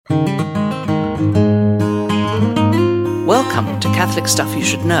Welcome to Catholic Stuff You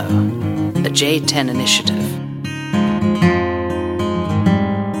Should Know, a J10 initiative.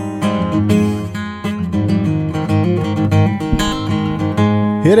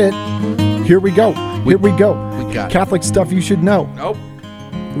 Hit it. Here we go. Here we go. We got Catholic Stuff You Should Know. Nope.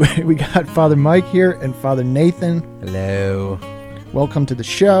 We got Father Mike here and Father Nathan. Hello. Welcome to the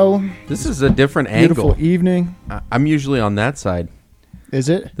show. This is a different Beautiful angle. evening. I'm usually on that side. Is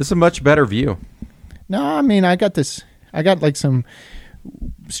it? This is a much better view. No, I mean, I got like some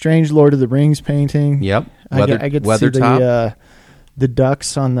strange Lord of the Rings painting. Yep. I get to see the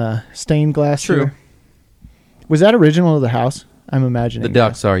ducks on the stained glass. True. Here. Was that original to the house? I'm imagining. The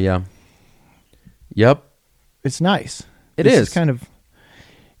ducks are, yeah. Yep. It's nice. It This is. kind of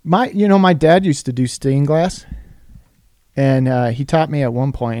my dad used to do stained glass, and he taught me at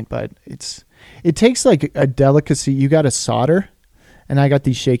one point. But it takes like a delicacy. You got to solder, and I got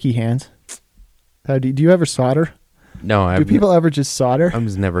these shaky hands. Do you ever solder? No, Do people ever just solder? I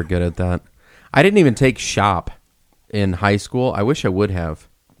was never good at that. I didn't even take shop in high school. I wish I would have.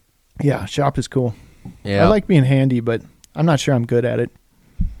 Yeah, shop is cool. Yeah. I like being handy, but I'm not sure I'm good at it.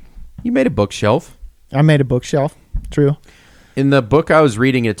 You made a bookshelf. I made a bookshelf. True. In the book I was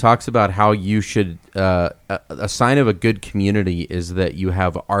reading, it talks about how you should, a sign of a good community is that you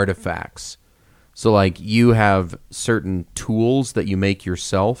have artifacts. So, like, you have certain tools that you make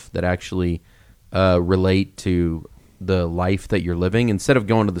yourself that actually relate to the life that you're living. Instead of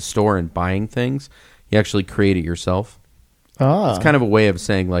going to the store and buying things, you actually create it yourself. Ah. It's kind of a way of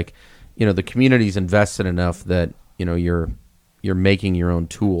saying, like, the community's invested enough that, you're making your own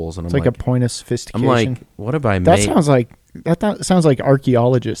tools. And It's like a point of sophistication. I'm like, what have I made? That sounds like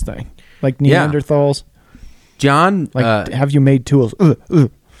archaeologist thing, like Neanderthals. John, Have you made tools?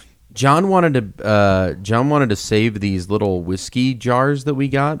 John wanted to save these little whiskey jars that we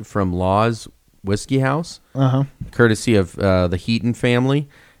got from Law's Whiskey House, courtesy of the Heaton family,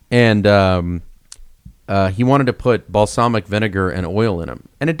 and he wanted to put balsamic vinegar and oil in them,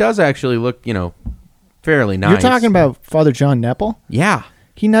 and it does actually look, fairly nice. You're talking about Father John Nepple? Yeah.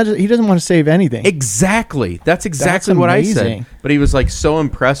 He doesn't want to save anything. Exactly. That's exactly what I said. But he was like so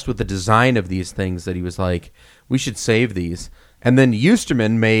impressed with the design of these things that he was like, we should save these. And then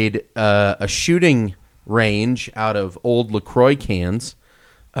Eusterman made a shooting range out of old LaCroix cans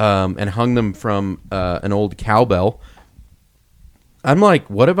and hung them from an old cowbell. I'm like,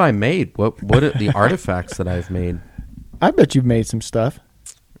 what have I made? What are the artifacts that I've made? I bet you've made some stuff.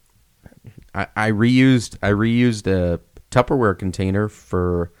 I reused a Tupperware container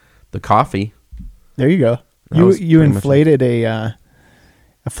for the coffee. There you go. You inflated a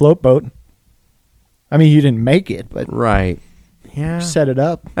float boat. I mean, you didn't make it, but right. Yeah. Set it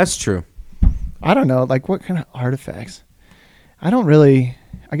up. That's true. I don't know, like what kind of artifacts? I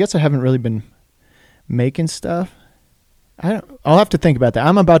guess I haven't really been making stuff. I'll have to think about that.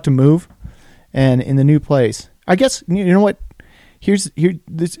 I'm about to move, and in the new place, I guess you know what?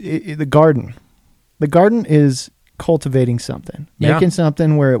 The garden. The garden is cultivating something, making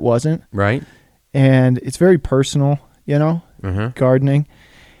something where it wasn't. Right. And it's very personal, gardening,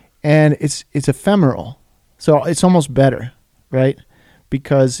 and it's ephemeral, so it's almost better, right?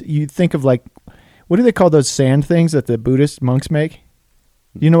 Because you think of like, what do they call those sand things that the Buddhist monks make?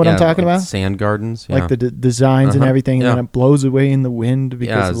 You know what I'm talking about? Sand gardens, like the designs and everything, and then it blows away in the wind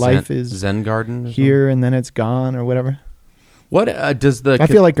because life is Zen garden here, and then it's gone or whatever. What does the? I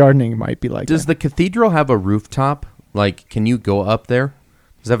feel like gardening might be like. Does the cathedral have a rooftop? Like, can you go up there?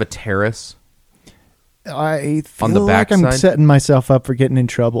 Does it have a terrace? I feel on the like I'm backside? setting myself up for getting in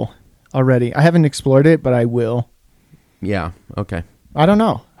trouble already. I haven't explored it, but I will. Yeah. Okay. I don't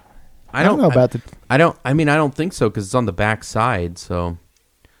know. I don't know about the. I don't think so because it's on the backside. So,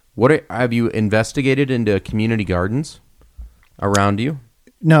 have you investigated into community gardens around you?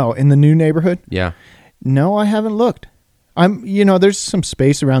 No, in the new neighborhood. Yeah. No, I haven't looked. There's some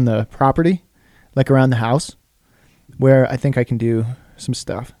space around the property, like around the house, where I think I can do some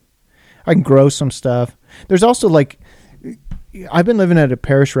stuff. I can grow some stuff. There's also like, I've been living at a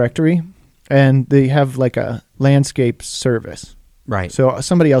parish rectory, and they have like a landscape service. Right. So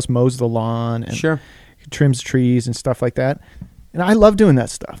somebody else mows the lawn and trims trees and stuff like that. And I love doing that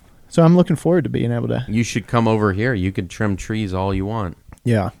stuff. So I'm looking forward to being able to. You should come over here. You could trim trees all you want.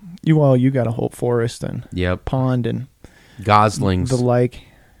 Yeah. You got a whole forest and pond and goslings. The like.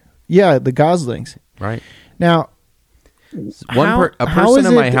 Yeah, the goslings. Right. Now, a person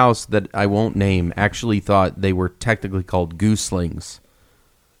in my house that I won't name actually thought they were technically called gooselings.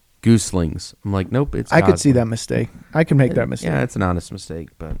 Gooselings. I'm like, nope, it's I could see that mistake. I can make that mistake. Yeah, it's an honest mistake,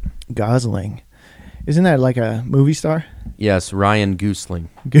 but Gosling. Isn't that like a movie star? Yes, Ryan Goosling.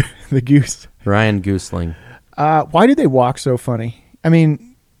 The goose. Ryan Goosling. Why do they walk so funny? I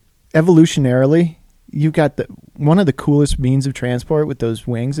mean, evolutionarily, you've got one of the coolest means of transport with those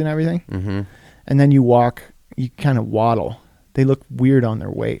wings and everything. Mm-hmm. And then you kind of waddle. They look weird on their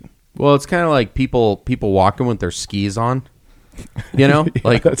weight. Well, it's kind of like people walking with their skis on. You know, yeah,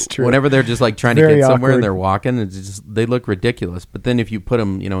 like that's true. Whenever they're just like trying Very to get somewhere awkward. and they're walking, they look ridiculous. But then if you put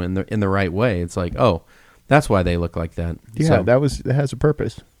them, in the right way, it's like, oh, that's why they look like that. Yeah, So, that has a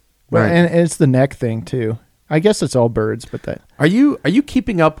purpose. Well, Right. and it's the neck thing too. I guess it's all birds, but that. Are you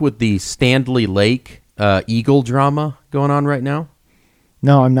keeping up with the Stanley Lake eagle drama going on right now?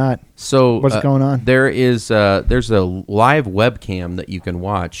 No, I'm not. So What's going on? There's a live webcam that you can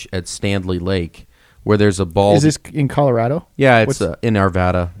watch at Stanley Lake where there's a bald. Is this in Colorado? Yeah, it's in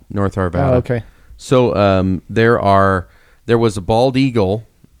Arvada, North Arvada. Oh, okay. So there was a bald eagle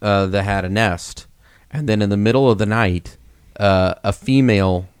that had a nest, and then in the middle of the night,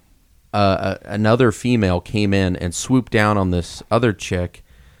 another female came in and swooped down on this other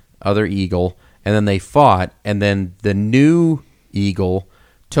eagle, and then they fought, and then the new eagle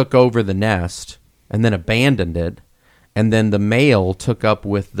took over the nest and then abandoned it, and then the male took up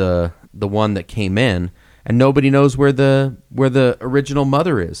with the one that came in, and nobody knows where the original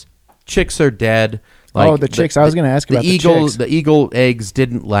mother is. Chicks are dead. Like the chicks. I was going to ask about the chicks. The eagle eggs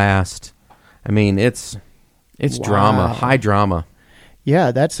didn't last. I mean, it's drama, high drama.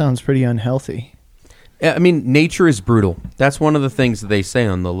 Yeah, that sounds pretty unhealthy. I mean, nature is brutal. That's one of the things that they say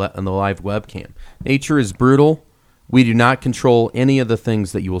on the live webcam. Nature is brutal. We do not control any of the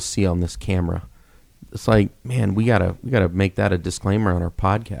things that you will see on this camera. It's like, man, we gotta make that a disclaimer on our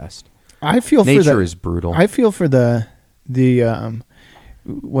podcast. I feel nature is brutal. I feel for the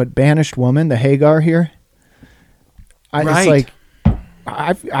banished woman, the Hagar here. Right. It's like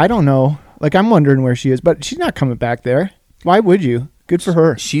I don't know. Like, I'm wondering where she is, but she's not coming back there. Why would you? Good for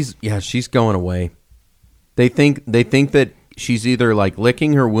her. She's going away. They think that she's either like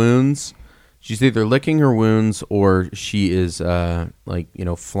licking her wounds. She's either licking her wounds or she is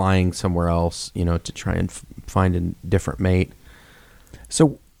flying somewhere else, to try and find a different mate.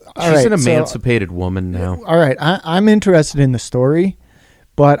 So she's an emancipated woman now. All right, I'm interested in the story,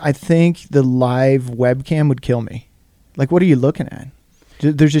 but I think the live webcam would kill me. Like, what are you looking at?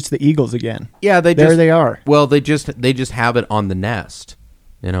 There's just the eagles again. Yeah, they are. Well, they just have it on the nest.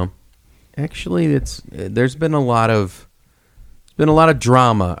 Actually, there's been a lot of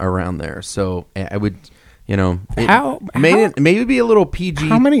drama around there. So I would, maybe be a little PG.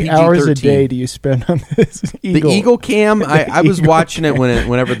 How many PG-13. hours a day do you spend on this eagle? The eagle cam. I was watching it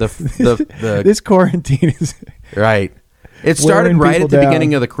whenever the this quarantine is right. It started right at the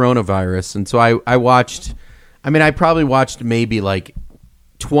beginning of the coronavirus, and so I watched. I mean, I probably watched maybe like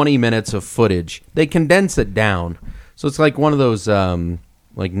 20 minutes of footage. They condense it down, so it's like one of those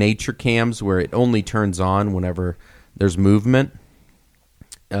like nature cams where it only turns on whenever there's movement,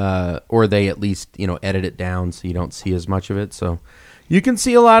 or they at least edit it down so you don't see as much of it. So you can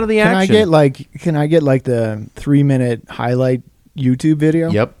see a lot of the action. Can I get like the 3-minute highlight YouTube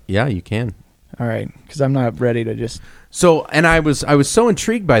video? Yep. Yeah, you can. All right, because I'm not ready to just. So, and I was so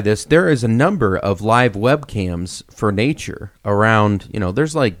intrigued by this. There is a number of live webcams for nature around.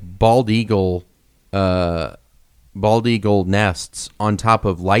 There's like bald eagle nests on top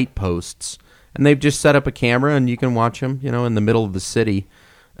of light posts, and they've just set up a camera, and you can watch them. In the middle of the city,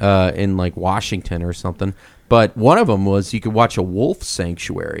 in like Washington or something. But one of them was you could watch a wolf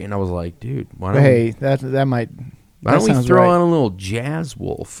sanctuary, and I was like, dude, why don't Why don't we throw on a little jazz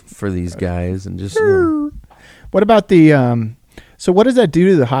wolf for these guys and just? What about the? So what does that do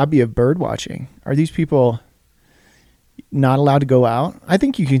to the hobby of bird watching? Are these people not allowed to go out? I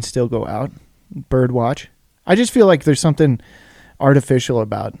think you can still go out, bird watch. I just feel like there's something artificial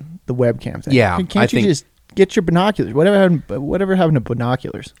about the webcam thing. Yeah, can't you just get your binoculars? Whatever happened to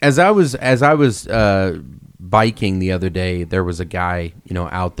binoculars? As I was biking the other day, there was a guy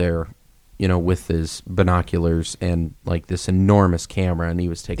out there. With his binoculars and like this enormous camera, and he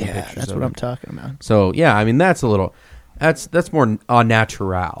was taking pictures. Yeah, that's what I'm talking about. So yeah, I mean that's more au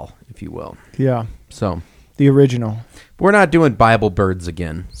naturel, if you will. Yeah. So the original. We're not doing Bible birds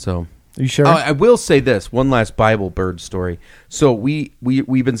again. So are you sure? I will say this one last Bible bird story. So we've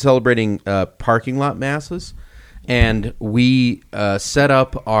been celebrating parking lot masses, and we set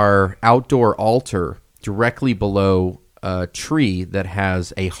up our outdoor altar directly below a tree that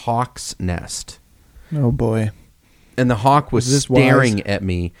has a hawk's nest. Oh boy. And the hawk was staring at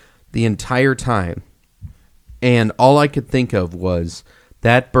me the entire time. And all I could think of was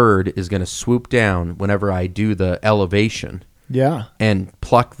that bird is going to swoop down whenever I do the elevation. Yeah. And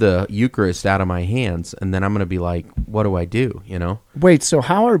pluck the Eucharist out of my hands, and then I'm going to be like, what do I do, you know? Wait, so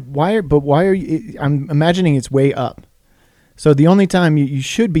why are you, I'm imagining it's way up. So the only time you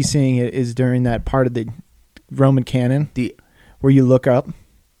should be seeing it is during that part of the Roman canon where you look up.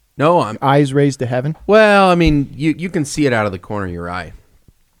 No, eyes raised to heaven. Well, I mean, you can see it out of the corner of your eye.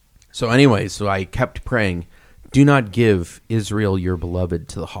 So anyways, so I kept praying, do not give Israel your beloved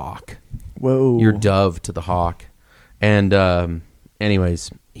to the hawk. Whoa. Your dove to the hawk. And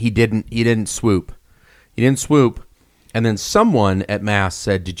anyways, he didn't swoop. He didn't swoop. And then someone at Mass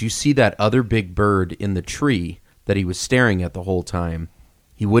said, did you see that other big bird in the tree that he was staring at the whole time?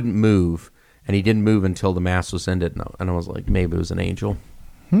 He wouldn't move, and he didn't move until the Mass was ended. And I was like, maybe it was an angel.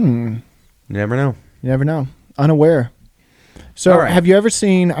 You never know. You never know. Unaware. So Have you ever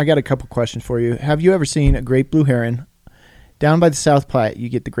seen, I got a couple questions for you. Have you ever seen a great blue heron? Down by the South Platte, you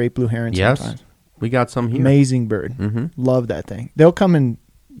get the great blue heron sometimes. We got some here. Amazing bird. Mm-hmm. Love that thing. They'll come in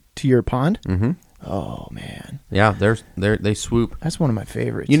to your pond. Mm-hmm. Oh, man. Yeah, they swoop. That's one of my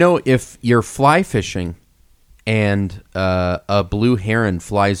favorites. You know, if you're fly fishing and a blue heron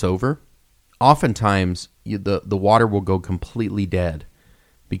flies over, oftentimes the water will go completely dead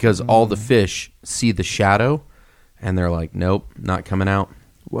because all the fish see the shadow and they're like, nope, not coming out.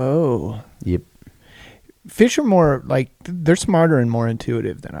 Whoa. Yep. Fish are more like, they're smarter and more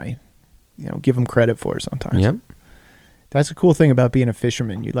intuitive than I give them credit for sometimes. Yep. That's a cool thing about being a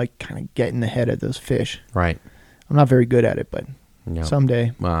fisherman. You like kind of get in the head of those fish. Right. I'm not very good at it, but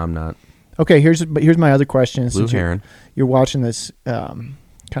someday. Well, I'm not. Okay, here's my other question. Blue heron. You're watching this kind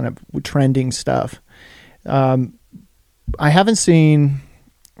of trending stuff. I haven't seen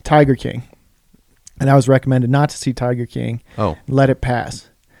Tiger King, and I was recommended not to see Tiger King. Oh. Let it pass.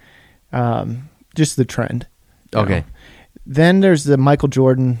 Just the trend. Okay. Then there's the Michael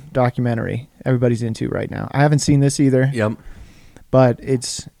Jordan documentary everybody's into right now. I haven't seen this either. Yep. But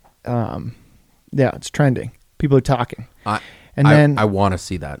it's it's trending. People are talking. I want to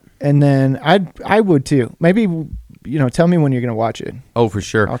see that. And then I would too. Maybe tell me when you're going to watch it. Oh, for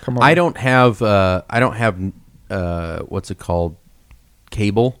sure. I'll come over. I don't have what's it called?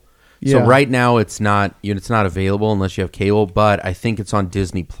 Cable. Yeah. So right now it's not available unless you have cable, but I think it's on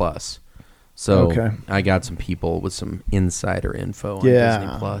Disney Plus. So I got some people with some insider info on Disney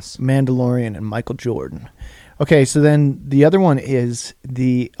Plus. Mandalorian and Michael Jordan. Okay, so then the other one is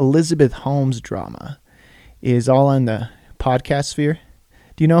the Elizabeth Holmes drama. Is all on the podcast sphere.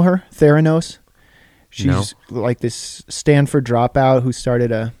 Do you know her? Theranos? She's like this Stanford dropout who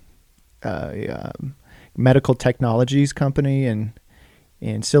started a medical technologies company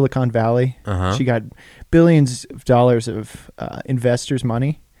in Silicon Valley. Uh-huh. She got billions of dollars of investors'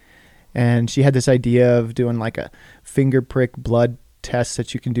 money. And she had this idea of doing like a finger prick blood test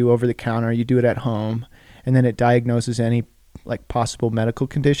that you can do over the counter. You do it at home, and then it diagnoses any like possible medical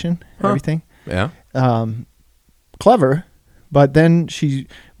condition, everything. Yeah. Clever, but then she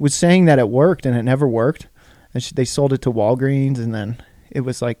was saying that it worked, and it never worked. And they sold it to Walgreens, and then it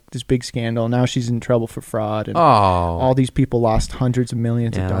was like this big scandal. Now she's in trouble for fraud, and all these people lost hundreds of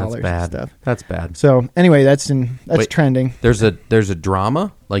millions of dollars and stuff. That's bad. So anyway, that's trending. There's a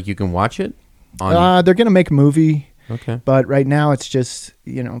drama, like you can watch it on. They're gonna make a movie. Okay. But right now it's just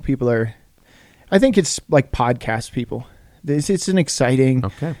people are. I think it's like podcast people. It's an exciting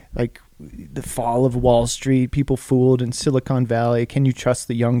like the fall of Wall Street. People fooled in Silicon Valley. Can you trust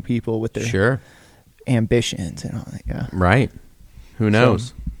the young people with their ambitions and all that? Yeah. Right. Who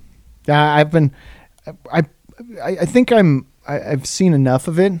knows? So, I think I've seen enough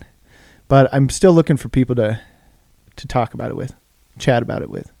of it, but I'm still looking for people to talk about it with, chat about it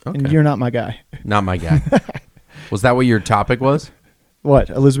with. Okay. And you're not my guy. Not my guy. Was that what your topic was?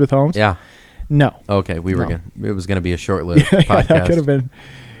 What, Elizabeth Holmes? Yeah. No. Okay, it was going to be a short-lived podcast. That could have been.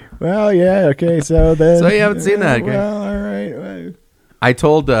 Well, yeah. Okay, so then. So you haven't seen that? Okay. Well, all right. I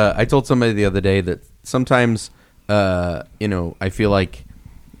told somebody the other day that sometimes. I feel like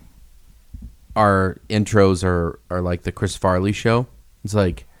our intros are like the Chris Farley show. It's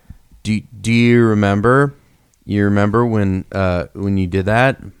like, do you remember? You remember when you did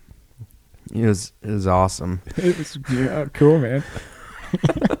that? It was awesome. It was cool, man.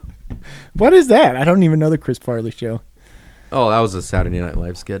 What is that? I don't even know the Chris Farley show. Oh, that was a Saturday Night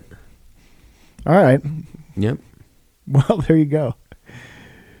Live skit. All right. Yep. Well, there you go.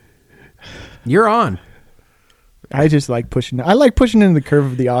 You're on. I just like pushing. I like pushing into the curve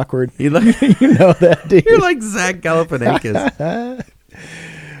of the awkward. You know that, dude. You're like Zach Galifianakis.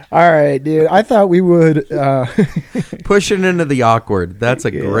 All right, dude. I thought we would pushing into the awkward. That's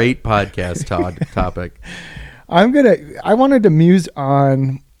a great podcast topic. I wanted to muse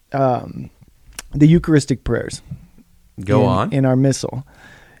on the Eucharistic prayers. Go on. In our missal.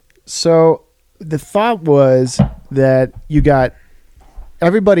 So the thought was that you got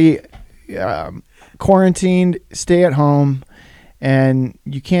everybody quarantined, stay at home, and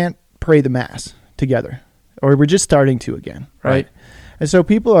you can't pray the Mass together. Or we're just starting to again, right? And so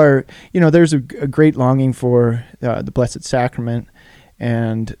people are, there's a great longing for the Blessed Sacrament,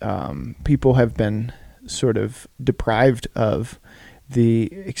 and people have been sort of deprived of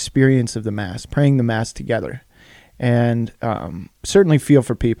the experience of the Mass, praying the Mass together. And certainly feel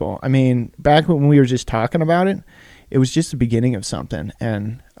for people. I mean, back when we were just talking about it, it was just the beginning of something.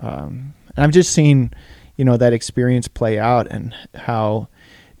 And I've just seen, that experience play out and how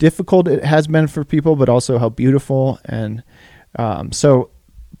difficult it has been for people, but also how beautiful. And so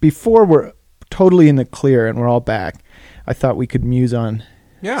before we're totally in the clear and we're all back, I thought we could muse on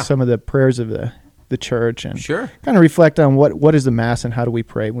some of the prayers of the church and kind of reflect on what is the Mass and how do we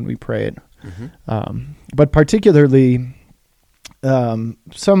pray when we pray it. Mm-hmm. But particularly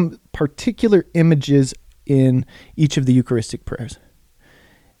some particular images in each of the Eucharistic prayers.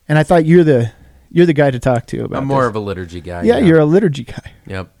 And I thought you're the guy to talk to about I'm more of a liturgy guy. Yeah, you're a liturgy guy.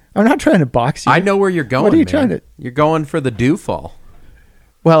 Yep. I'm not trying to box you. I know where you're going. What are you trying to? You're going for the dewfall.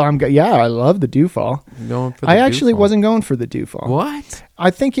 Well, I love the dewfall. Going for the I actually dewfall. wasn't going for the dewfall. What?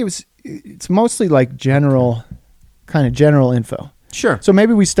 I think it's mostly like general info. Sure. So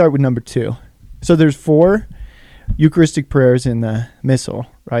maybe we start with number 2. So there's 4 Eucharistic prayers in the Missal,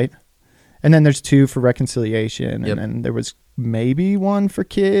 right? And then there's 2 for reconciliation, and then there was maybe 1 for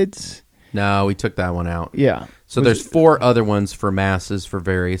kids. No, we took that one out. Yeah. So there's 4 other ones for masses for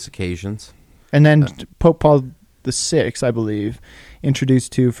various occasions. And then Pope Paul VI, I believe,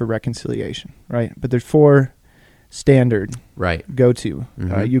 introduced 2 for reconciliation, right? But there's 4 standard go-to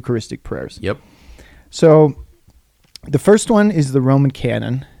Eucharistic prayers. Yep. So the first one is the Roman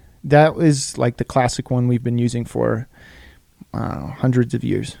canon. That is like the classic one we've been using for hundreds of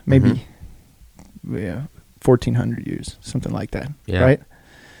years, maybe 1,400 years, something like that, right?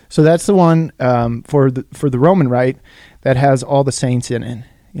 So that's the one for the Roman Rite that has all the saints in it.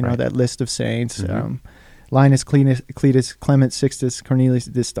 That list of saints, Linus, Cletus, Clement, Sixtus, Cornelius,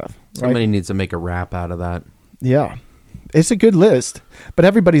 this stuff. Somebody needs to make a rap out of that. Yeah. It's a good list, but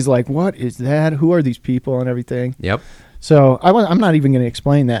everybody's like, what is that? Who are these people and everything? Yep. So I'm not even going to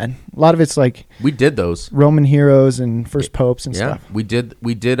explain that. A lot of it's like we did those Roman heroes and first popes and stuff. We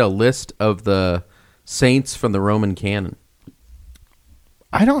did a list of the saints from the Roman canon.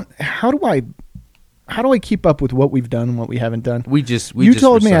 How do I keep up with what we've done and what we haven't done? You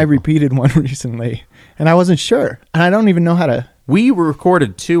told me I repeated one recently, and I wasn't sure, and I don't even know how to. We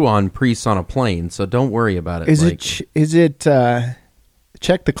recorded 2 on Priests on a Plane, so don't worry about it. Is it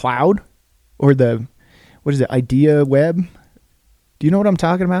Check the Cloud or what is it, Idea Web? Do you know what I'm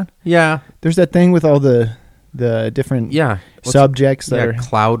talking about? Yeah. There's that thing with all the different subjects that are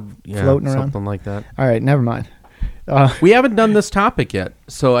cloud floating around. Something like that. All right, never mind. We haven't done this topic yet,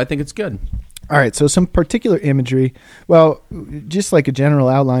 so I think it's good. All right, so some particular imagery. Well, just like a general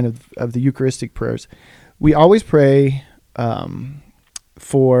outline of the Eucharistic prayers, we always pray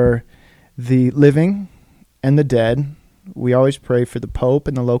for the living and the dead. We always pray for the Pope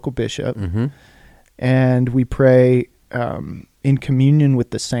and the local bishop. Mm-hmm. And we pray in communion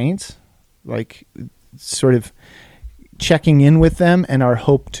with the saints, like sort of checking in with them and our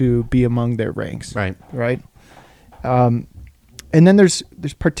hope to be among their ranks. Right. And then there's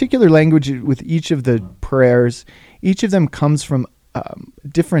particular language with each of the prayers. Each of them comes from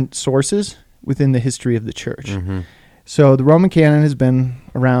different sources within the history of the church. Mm-hmm. So the Roman canon has been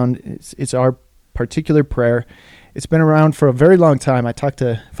around. It's our particular prayer. It's been around for a very long time. I talked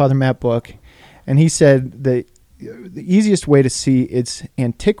to Father Matt Book, and he said the easiest way to see its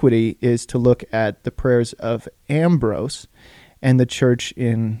antiquity is to look at the prayers of Ambrose and the church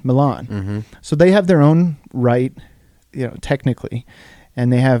in Milan. Mm-hmm. So they have their own rite, technically,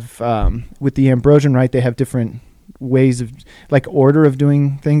 and they have with the Ambrosian rite they have different ways of order of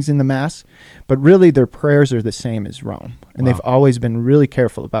doing things in the Mass, but really their prayers are the same as Rome, and they've always been really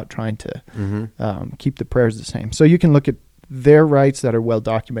careful about trying to keep the prayers the same. So you can look at their rites that are well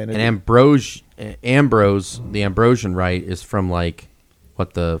documented. And Ambrose, the Ambrosian rite is from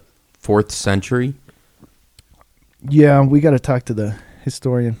the 4th century. Yeah, we got to talk to the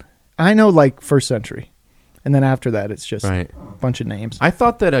historian. I know 1st century, and then after that it's just a bunch of names. I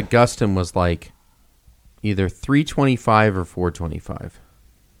thought that Augustine was either 325 or 425.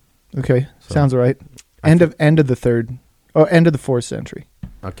 Okay, sounds right. End of the 3rd, or end of the 4th century.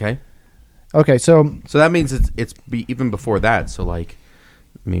 Okay. So that means it's even before that. So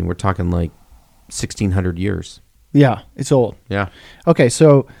we're talking 1,600 years. Yeah, it's old. Yeah. Okay,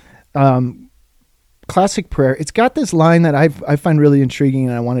 so classic prayer. It's got this line that I find really intriguing,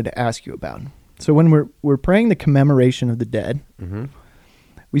 and I wanted to ask you about. So when we're praying the commemoration of the dead,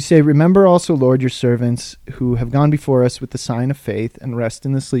 we say, "Remember also, Lord, your servants who have gone before us with the sign of faith and rest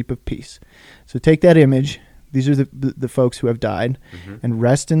in the sleep of peace." So take that image. These are the folks who have died and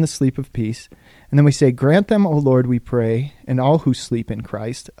rest in the sleep of peace. And then we say, "Grant them, O Lord, we pray, and all who sleep in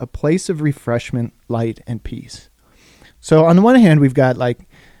Christ, a place of refreshment, light, and peace." So on the one hand, we've got like,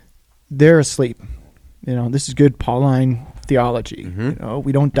 they're asleep. This is good Pauline theology.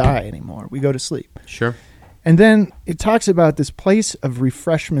 We don't die anymore. We go to sleep. Sure. And then it talks about this place of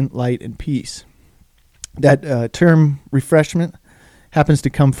refreshment, light, and peace. That term refreshment happens to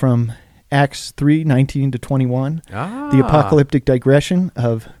come from Acts 3:19-21, the apocalyptic digression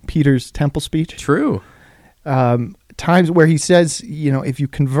of Peter's temple speech. True. Times where he says, if you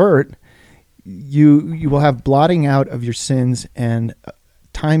convert, you will have blotting out of your sins and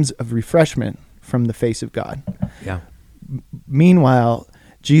times of refreshment from the face of God. Yeah. Meanwhile,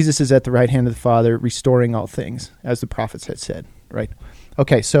 Jesus is at the right hand of the Father, restoring all things, as the prophets had said, right?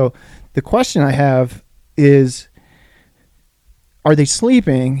 Okay, so the question I have is, are they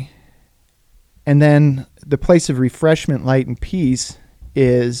sleeping? And then the place of refreshment, light, and peace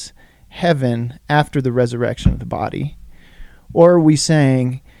is heaven after the resurrection of the body? Or are we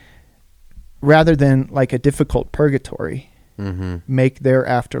saying, rather than like a difficult purgatory, make their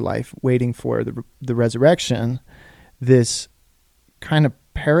afterlife waiting for the resurrection, this kind of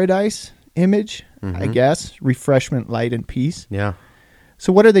paradise image, I guess, refreshment, light, and peace? Yeah.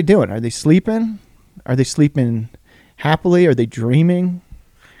 So what are they doing? Are they sleeping? Are they sleeping happily? Are they dreaming?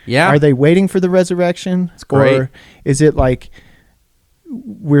 Yeah. Are they waiting for the resurrection? It's great. Or is it like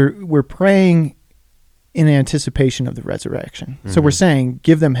we're praying in anticipation of the reresurrection? So we're saying,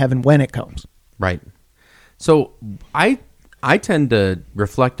 give them heaven when it comes. Right. So I tend to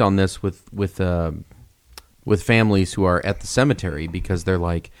reflect on this with families who are at the cemetery, because they're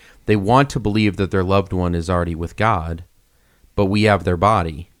like, they want to believe that their loved one is already with God, but we have their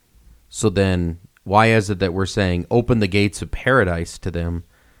body. So then why is it that we're saying open the gates of paradise to them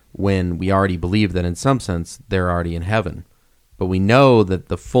when we already believe that in some sense they're already in heaven? But we know that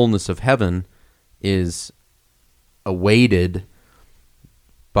the fullness of heaven is awaited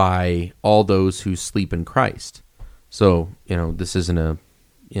by all those who sleep in Christ. So, this isn't a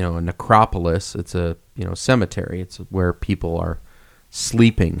necropolis. It's a, cemetery. It's where people are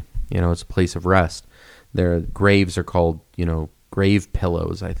sleeping. It's a place of rest. Their graves are called, grave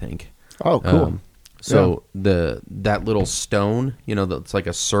pillows, I think. Oh, cool. So that little stone, that's like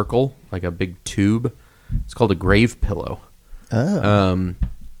a circle, like a big tube, it's called a grave pillow. Oh.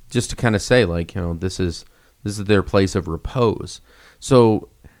 Just to kind of say, like, this is their place of repose. So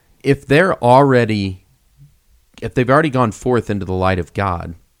if they've already gone forth into the light of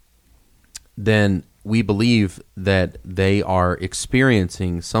God, then we believe that they are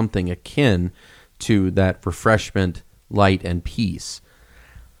experiencing something akin to that refreshment, light, and peace.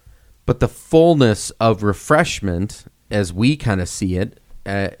 But the fullness of refreshment, as we kind of see it,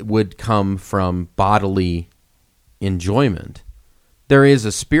 would come from bodily enjoyment. There is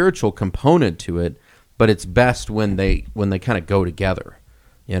a spiritual component to it, but it's best when they kind of go together.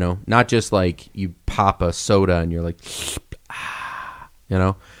 Not just like you pop a soda and you're like,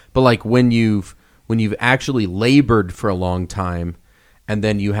 but like when you've actually labored for a long time, and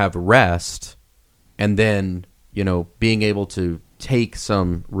then you have rest, and then being able to take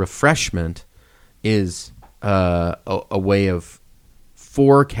some refreshment is a way of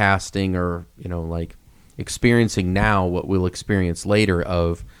forecasting, or like experiencing now what we'll experience later,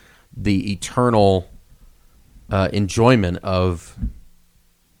 of the eternal enjoyment of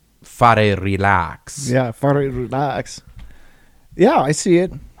fare relax. Yeah, fare relax. Yeah, I see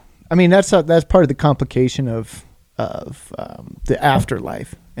it. I mean, that's part of the complication of the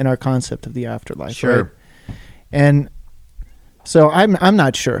afterlife and our concept of the afterlife. Sure. Right? And so I'm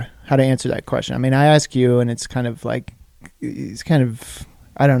not sure how to answer that question. I mean, I ask you, and it's kind of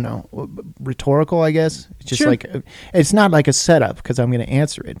I don't know, rhetorical, I guess. It's just like, it's not like a setup because I'm going to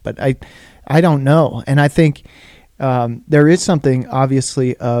answer it, but I don't know. And I think there is something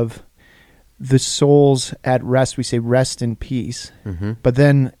obviously of the souls at rest. We say rest in peace, but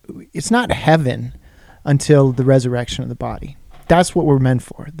then it's not heaven until the resurrection of the body. That's what we're meant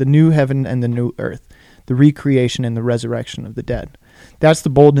for, the new heaven and the new earth, the recreation and the resurrection of the dead. That's the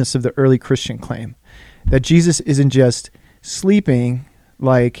boldness of the early Christian claim, that Jesus isn't just sleeping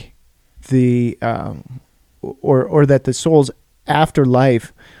like the, or that the souls after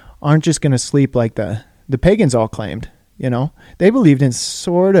life aren't just going to sleep like the pagans all claimed. They believed in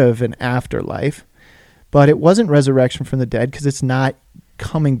sort of an afterlife, but it wasn't resurrection from the dead because it's not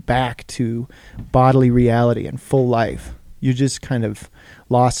coming back to bodily reality and full life. You're just kind of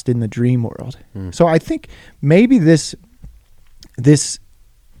lost in the dream world. So I think maybe this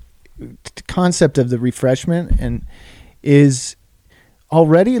concept of the refreshment and is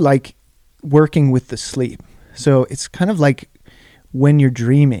already like working with the sleep. So it's kind of like when you're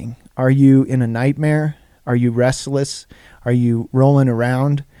dreaming, are you in a nightmare? Are you restless? Are you rolling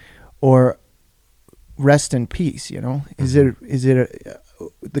around? Or rest in peace, you know? Is it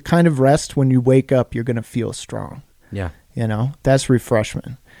the kind of rest when you wake up you're going to feel strong? Yeah. You know, that's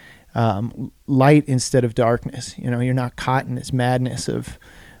refreshment. Light instead of darkness. You know, you're not caught in this madness of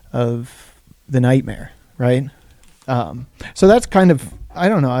the nightmare, right? So that's kind of, I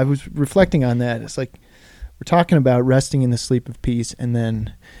don't know, I was reflecting on that. It's like we're talking about resting in the sleep of peace, and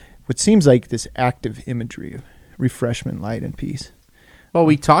then what seems like this active imagery of refreshment, light, and peace. Well,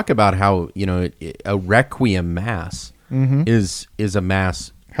 we talk about how, you know, a requiem mass is a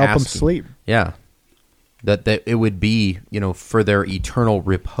mass help asking, them sleep. Yeah. That it would be, you know, for their eternal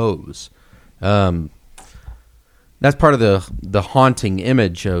repose. That's part of the haunting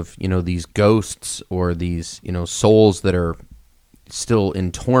image of, you know, these ghosts or these, you know, souls that are still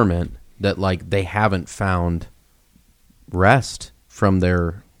in torment, that like they haven't found rest from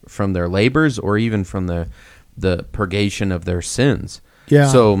their labors or even from the purgation of their sins. Yeah.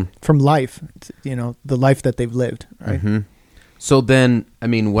 So from life, you know, the life that they've lived, right? Mm-hmm. So then, I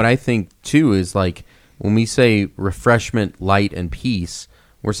mean, what I think too is like when we say refreshment, light, and peace,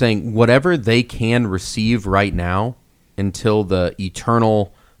 we're saying whatever they can receive right now until the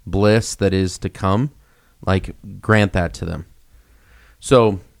eternal bliss that is to come, like grant that to them.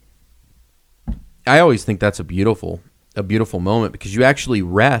 So I always think that's a beautiful moment because you actually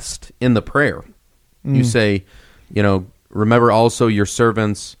rest in the prayer. You say, you know, remember also your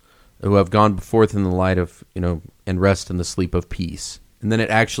servants who have gone forth in the light of, you know, and rest in the sleep of peace. And then it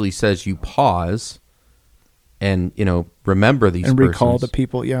actually says you pause and, you know, remember these and persons. Recall the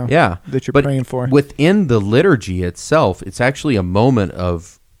people, yeah, that you're but praying for. Within the liturgy itself, it's actually a moment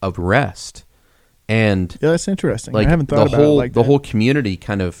of rest. And yeah, that's interesting. Like I haven't thought about it like that. The whole community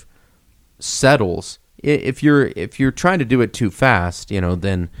kind of settles. If you're trying to do it too fast, you know,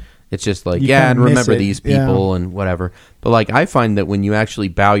 then it's just like, and remember these people and whatever. But like I find that when you actually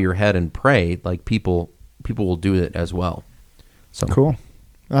bow your head and pray, like people will do it as well. So cool.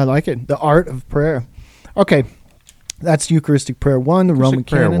 I like it. The art of prayer. Okay. That's Eucharistic prayer 1, the Roman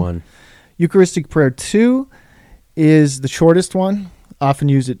canon. Prayer 1. Eucharistic prayer 2 is the shortest one, often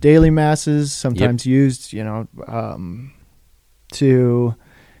used at daily masses, sometimes used, you know, to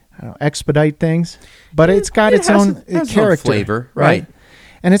expedite things. But it's got its own character, flavor, right?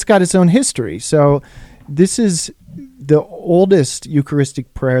 And it's got its own history. So this is the oldest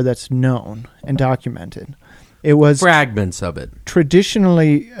Eucharistic prayer that's known and documented. It was fragments of it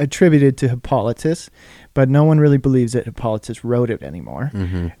traditionally attributed to Hippolytus, but no one really believes that Hippolytus wrote it anymore.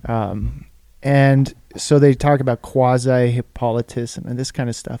 And so they talk about quasi-Hippolytus and this kind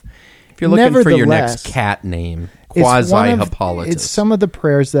of stuff. If you're looking for your next cat name, quasi-Hippolytus. It's some of the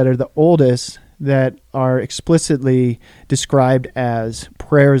prayers that are the oldest that are explicitly described as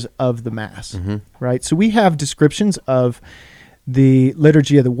prayers of the Mass, right? So we have descriptions of the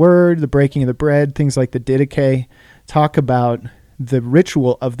liturgy of the word, the breaking of the bread, things like the Didache, talk about the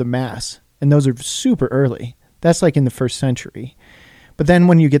ritual of the Mass, and those are super early. That's like in the 1st century. But then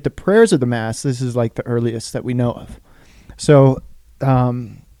when you get the prayers of the Mass, this is like the earliest that we know of. So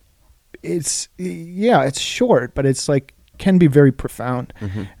it's short, but it's like can be very profound.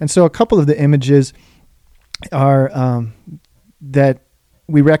 And so a couple of the images are that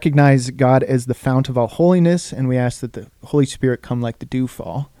we recognize God as the fount of all holiness, and we ask that the Holy Spirit come like the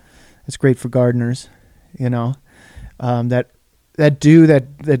dewfall. It's great for gardeners, you know. That dew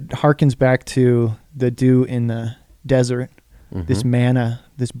that harkens back to the dew in the desert. This manna,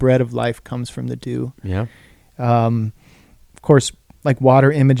 this bread of life comes from the dew. Yeah. Of course, like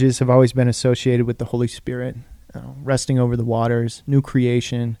water images have always been associated with the Holy Spirit, resting over the waters, new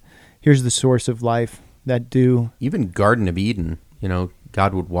creation. Here's the source of life, that dew. Even Garden of Eden, you know,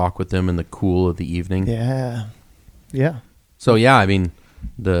 God would walk with them in the cool of the evening. Yeah. Yeah. So, yeah, I mean,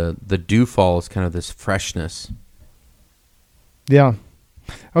 the dewfall is kind of this freshness. Yeah.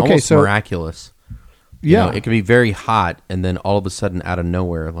 Okay, almost so miraculous. You know, it can be very hot, and then all of a sudden, out of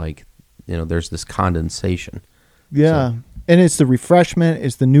nowhere, like, you know, there's this condensation. Yeah. So. And it's the refreshment,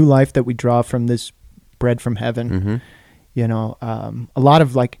 it's the new life that we draw from this bread from heaven. You know, a lot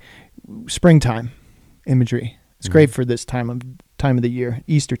of like springtime imagery. It's great for this time of the year,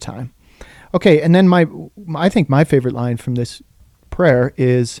 Easter time. Okay, and then I think my favorite line from this prayer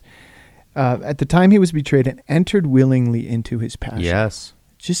is at the time he was betrayed and entered willingly into his passion. Yes.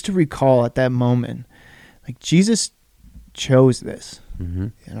 Just to recall at that moment, like Jesus chose this. Mm-hmm.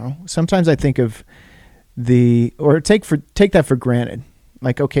 You know, sometimes I think of take that for granted.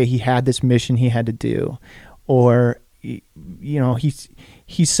 Like, okay, he had this mission he had to do, or you know,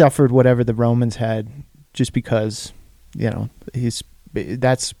 he suffered whatever the Romans had just because, you know,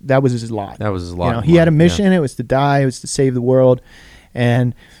 that was his lot. That was his lot. You know, he had a mission. It was to die. It was to save the world,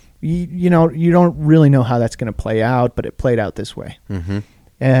 and you know, you don't really know how that's going to play out, but it played out this way. Mm-hmm.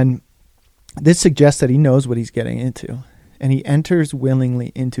 And this suggests that he knows what he's getting into, and he enters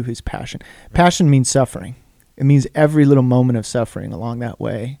willingly into his passion. Passion means suffering. It means every little moment of suffering along that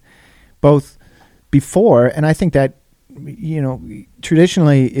way, both before, and I think that, you know,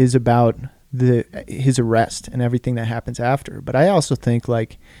 traditionally is about his arrest and everything that happens after. But I also think,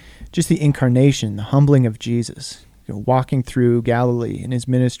 like, just the incarnation, the humbling of Jesus, you know, walking through Galilee in his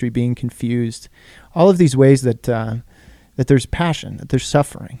ministry, being confused, all of these ways that there's passion, that there's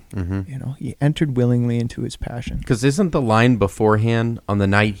suffering. Mm-hmm. You know, he entered willingly into his passion. Because isn't the line beforehand, on the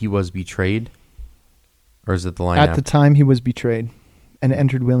night he was betrayed? Or is it the line at after? the time he was betrayed and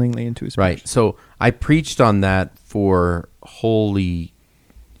entered willingly into his passion? Right. So I preached on that for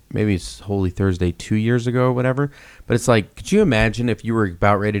maybe it's Holy Thursday 2 years ago or whatever. But it's like, could you imagine if you were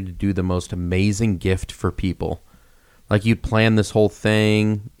about ready to do the most amazing gift for people? Like, you'd plan this whole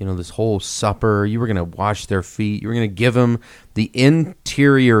thing, you know, this whole supper. You were going to wash their feet. You were going to give them the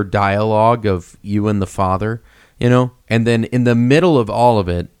interior dialogue of you and the Father, you know? And then in the middle of all of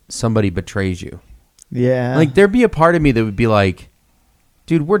it, somebody betrays you. Yeah. Like, there'd be a part of me that would be like,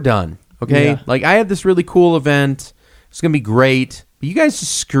 dude, we're done, okay? Yeah. Like, I had this really cool event. It's going to be great. But you guys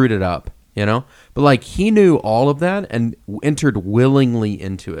just screwed it up, you know? But, like, he knew all of that and entered willingly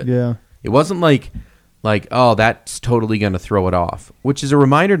into it. Yeah. It wasn't like, oh, that's totally going to throw it off, which is a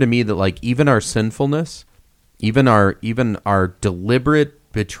reminder to me that, like, even our sinfulness, even our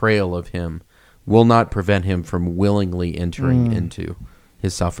deliberate betrayal of him will not prevent him from willingly entering into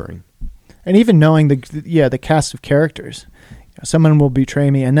his suffering. And even knowing the cast of characters, you know, someone will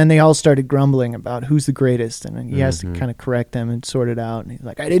betray me, and then they all started grumbling about who's the greatest, and he has to kind of correct them and sort it out. And he's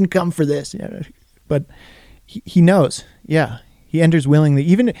like, I didn't come for this, but he knows. Yeah, he enters willingly.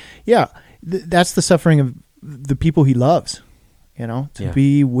 Even that's the suffering of the people he loves. You know, to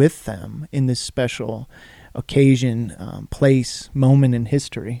be with them in this special occasion, place, moment in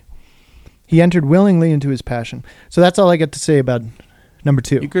history. He entered willingly into his passion. So that's all I get to say about number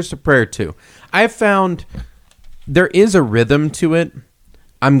 2. Eucharistic prayer 2. I have found there is a rhythm to it.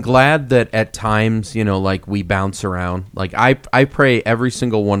 I'm glad that at times, you know, like, we bounce around. Like, I pray every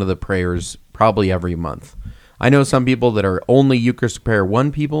single one of the prayers probably every month. I know some people that are only Eucharistic prayer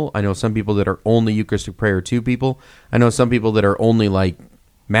 1 people. I know some people that are only Eucharistic prayer 2 people. I know some people that are only, like,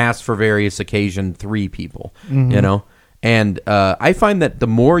 Mass for various occasion 3 people, you know? And I find that the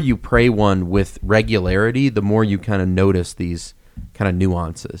more you pray one with regularity, the more you kind of notice these kind of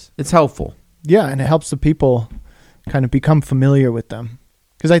nuances. It's helpful. Yeah, and it helps the people kind of become familiar with them.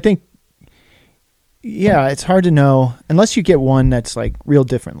 Because I think, it's hard to know unless you get one that's, like, real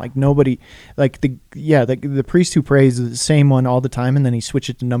different. Like, nobody, like, the priest who prays the same one all the time, and then he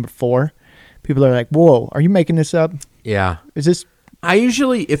switches to number 4. People are like, whoa, are you making this up? Yeah. Is this? I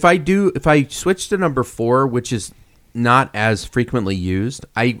usually, if I switch to number 4, which is not as frequently used,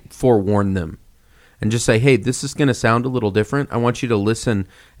 I forewarn them. And just say, hey, this is going to sound a little different. I want you to listen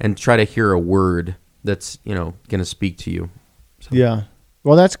and try to hear a word that's, you know, going to speak to you. So. Yeah.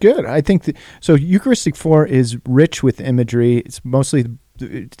 Well, that's good. I think so. Eucharistic 4 is rich with imagery. It's mostly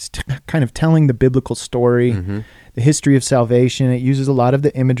kind of telling the biblical story, the history of salvation. It uses a lot of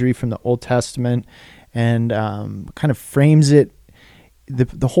the imagery from the Old Testament and kind of frames it,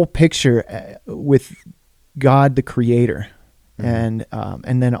 the whole picture with God the Creator. And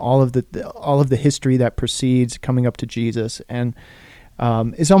then all of the history that precedes coming up to Jesus, and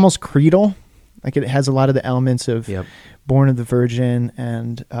it's almost creedal, like it has a lot of the elements of born of the Virgin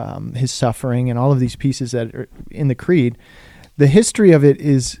and his suffering and all of these pieces that are in the creed. The history of it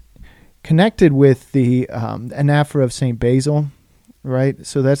is connected with the anaphora of Saint Basil, right?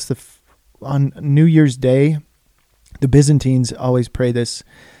 So that's on New Year's Day, the Byzantines always pray this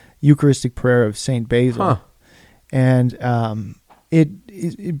Eucharistic prayer of Saint Basil. And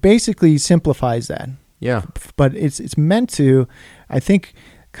it basically simplifies that. Yeah. But it's meant to, I think,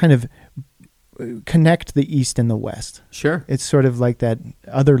 kind of connect the East and the West. Sure. It's sort of like that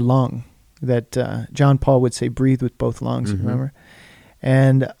other lung that John Paul would say, breathe with both lungs, remember?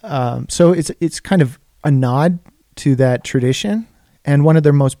 And so it's kind of a nod to that tradition and one of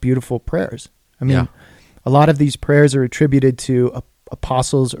their most beautiful prayers. I mean, a lot of these prayers are attributed to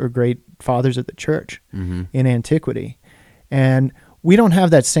apostles or great fathers of the church in antiquity. And we don't have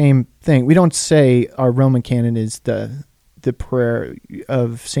that same thing. We don't say our Roman canon is the prayer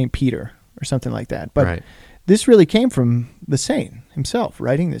of St. Peter or something like that. But this really came from the saint himself,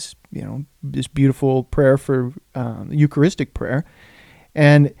 writing this, this beautiful prayer for Eucharistic prayer.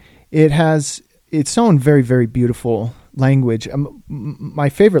 And it's its own very, very beautiful language. My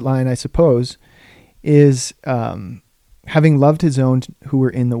favorite line, I suppose, is having loved his own who were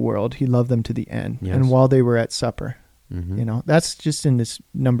in the world, he loved them to the end. Yes. And while they were at supper, that's just in this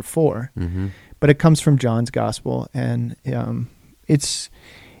number 4, but it comes from John's gospel. And it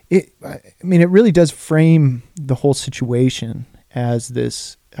really does frame the whole situation as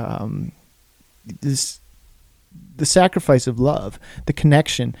this, the sacrifice of love, the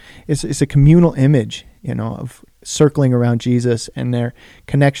connection. It's a communal image, of circling around Jesus and their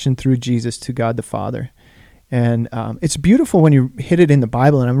connection through Jesus to God the Father. And it's beautiful when you hit it in the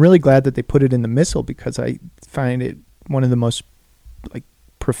Bible, and I'm really glad that they put it in the Missal, because I find it one of the most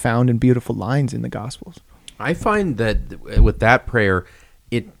profound and beautiful lines in the Gospels. I find that with that prayer,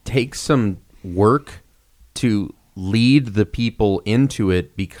 it takes some work to lead the people into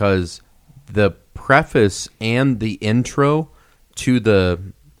it, because the preface and the intro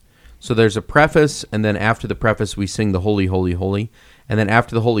to so there's a preface, and then after the preface we sing the Holy, Holy, Holy, and then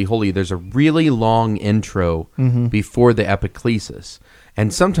after the Holy, Holy there's a really long intro before the epiclesis.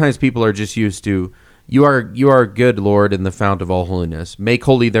 And sometimes people are just used to, you are good, Lord, and the fount of all holiness. Make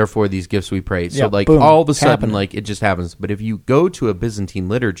holy, therefore, these gifts we pray. So boom, all of a sudden, it just happens. But if you go to a Byzantine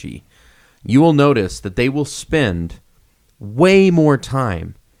liturgy, you will notice that they will spend way more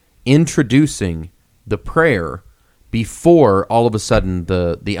time introducing the prayer before all of a sudden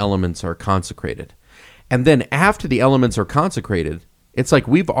the elements are consecrated. And then after the elements are consecrated, it's like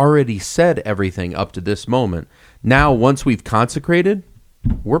we've already said everything up to this moment. Now, once we've consecrated,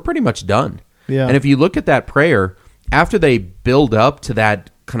 we're pretty much done. Yeah. And if you look at that prayer, after they build up to that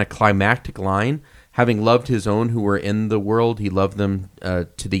kind of climactic line, having loved his own who were in the world, he loved them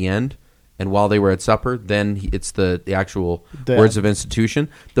to the end. And while they were at supper, then it's the actual words of institution.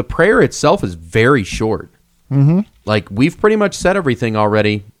 The prayer itself is very short. We've pretty much said everything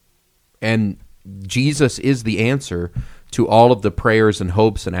already, and Jesus is the answer to all of the prayers and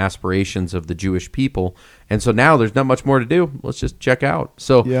hopes and aspirations of the Jewish people. And so now there's not much more to do. Let's just check out.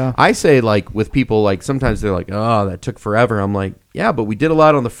 So I say, with people, sometimes they're like, oh, that took forever. I'm like, yeah, but we did a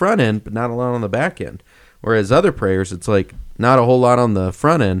lot on the front end, but not a lot on the back end. Whereas other prayers, it's not a whole lot on the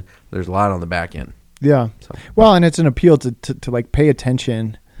front end. There's a lot on the back end. Yeah. So. Well, and it's an appeal to pay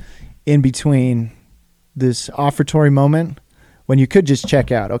attention in between this offertory moment when you could just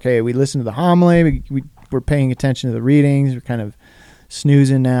check out. Okay, we listened to the homily. We're paying attention to the readings. We're kind of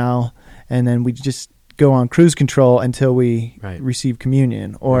snoozing now. And then we just go on cruise control until we receive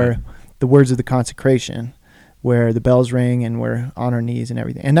communion or the words of the consecration where the bells ring and we're on our knees and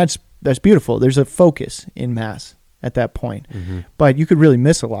everything. And that's beautiful. There's a focus in Mass at that point. But you could really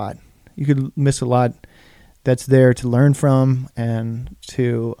miss a lot. You could miss a lot that's there to learn from and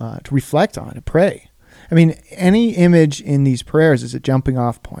to reflect on, to pray. I mean, any image in these prayers is a jumping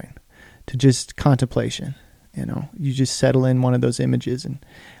off point to just contemplation. You just settle in one of those images and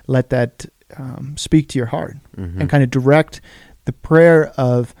let that speak to your heart and kind of direct the prayer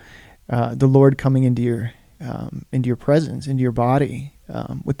of the Lord coming into your presence, into your body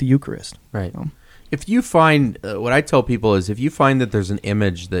with the Eucharist. Right. If you find, what I tell people is, if you find that there's an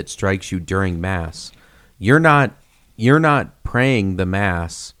image that strikes you during Mass, you're not praying the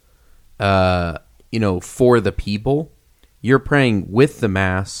Mass, for the people. You're praying with the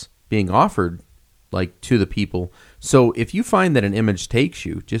Mass being offered, to the people. So if you find that an image takes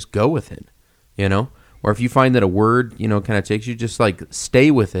you, just go with it, Or if you find that a word, kind of takes you, just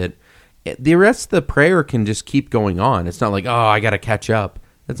stay with it. The rest of the prayer can just keep going on. It's not like, oh, I got to catch up.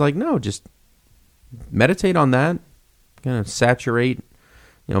 It's no, just meditate on that, kind of saturate,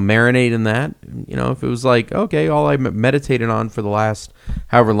 marinate in that. If it was okay, all I meditated on for the last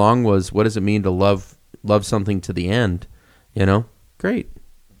however long was, what does it mean to love something to the end? Great.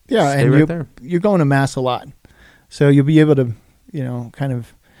 Yeah, stay and you're going to Mass a lot. So you'll be able to,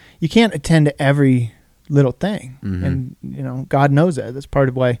 you can't attend to every little thing. And, God knows that. That's part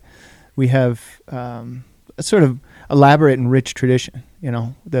of why we have a sort of elaborate and rich tradition.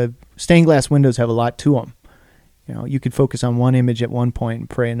 The stained glass windows have a lot to them. You could focus on one image at one point and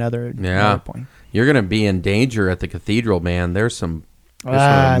pray another point. You're going to be in danger at the cathedral, man. There's some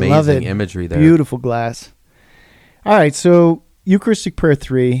amazing imagery there. Beautiful glass. All right, so Eucharistic Prayer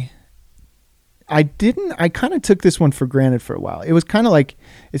 3. I kind of took this one for granted for a while. It was kind of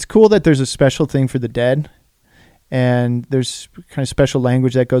it's cool that there's a special thing for the dead. And there's kind of special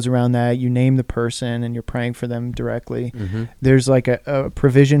language that goes around that. You name the person and you're praying for them directly. Mm-hmm. There's like a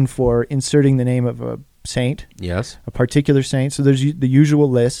provision for inserting the name of a saint. Yes. A particular saint. So there's the usual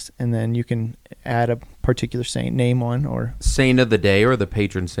list, and then you can add a particular saint, name one, or saint of the day or the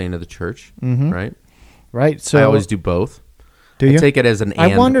patron saint of the church, right? Right. So I always do both. Do you? I take it as an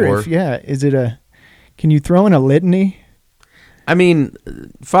and. I wonder or. if, is it can you throw in a litany? I mean,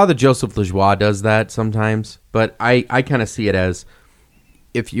 Father Joseph Lajoie does that sometimes, but I kind of see it as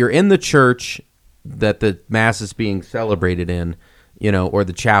if you're in the church that the Mass is being celebrated in, or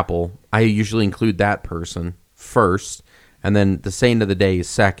the chapel, I usually include that person first, and then the saint of the day is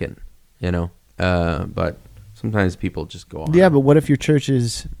second, but sometimes people just go on. Yeah, but what if your church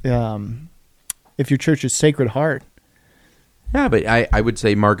is, Sacred Heart? Yeah, but I would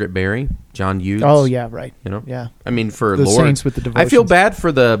say Margaret Berry, John Hughes. Oh, yeah, right. Yeah. I mean, for the Lord, saints with the devotions. I feel bad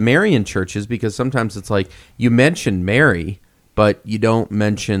for the Marian churches because sometimes it's like you mention Mary, but you don't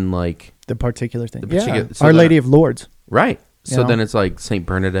mention like the particular thing. So Our Lady of Lourdes. Right. So then it's like Saint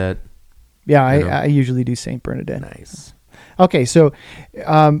Bernadette. Yeah, I usually do Saint Bernadette. Nice. Okay, so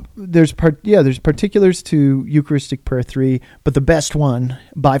there's particulars to Eucharistic Prayer 3, but the best one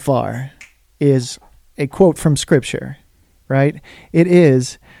by far is a quote from Scripture. Right? It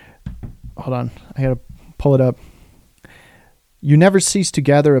is, hold on, I got to pull it up. You never cease to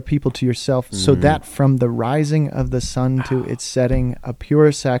gather a people to yourself, so that from the rising of the sun to its setting, a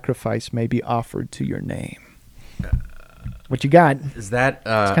pure sacrifice may be offered to your name. What you got? Is that,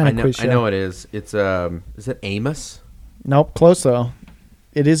 I know it is. It's, is it Amos? Nope, close though.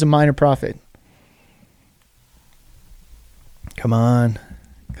 It is a minor prophet. Come on,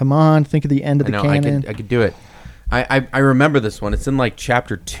 think of the end of the canon. I could do it. I remember this one. It's in like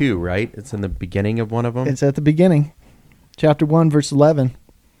chapter 2, right? It's in the beginning of one of them. It's at the beginning. Chapter 1, verse 11.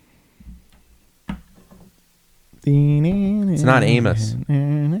 It's not Amos.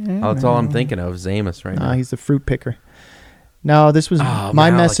 That's all I'm thinking of is Amos right now. He's the fruit picker. No, this was my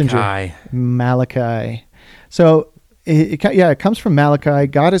messenger. Malachi. So, it comes from Malachi.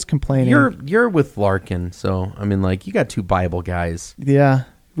 God is complaining. You're with Larkin, so, I mean, like, you got two Bible guys. Yeah,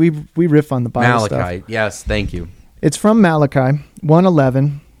 we riff on the Bible Malachi, stuff. yes, thank you. It's from Malachi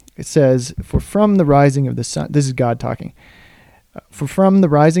 1:11. It says, "For from the rising of the sun," this is God talking, "For from the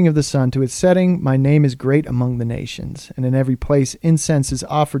rising of the sun to its setting, my name is great among the nations, and in every place incense is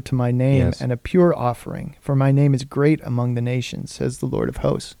offered to my name, and a pure offering. For my name is great among the nations, says the Lord of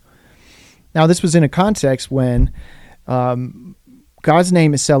hosts." Now, this was in a context when God's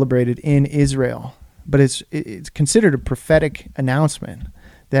name is celebrated in Israel, but it's considered a prophetic announcement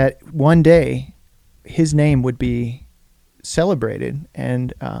that one day his name would be celebrated,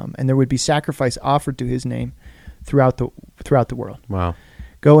 and there would be sacrifice offered to his name throughout the world. Wow!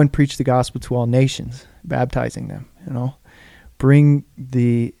 Go and preach the gospel to all nations, baptizing them. Bring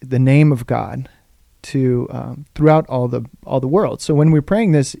the name of God to throughout all the world. So when we're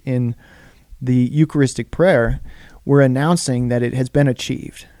praying this in the Eucharistic prayer, we're announcing that it has been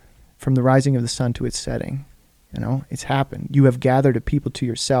achieved from the rising of the sun to its setting. It's happened. You have gathered a people to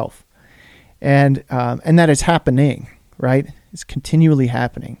yourself. And that it's happening, right? It's continually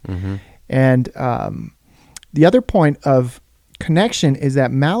happening. Mm-hmm. And the other point of connection is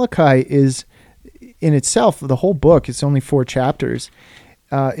that Malachi is, in itself, the whole book, it's only 4 chapters,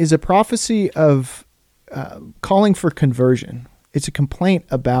 is a prophecy of calling for conversion. It's a complaint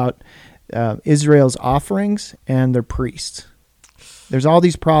about Israel's offerings and their priests. There's all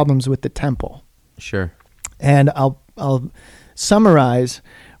these problems with the temple. Sure. And I'll summarize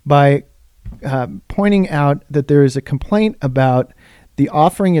by pointing out that there is a complaint about the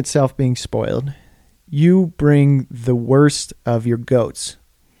offering itself being spoiled. You bring the worst of your goats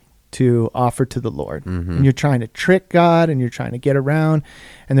to offer to the Lord. Mm-hmm. And you're trying to trick God, and you're trying to get around,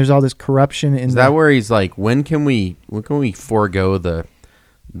 and there's all this corruption. Is that where he's like, when can we forego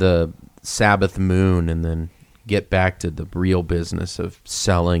the Sabbath moon and then get back to the real business of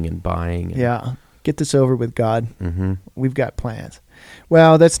selling and buying? Yeah. Get this over with, God. Mm-hmm. We've got plans.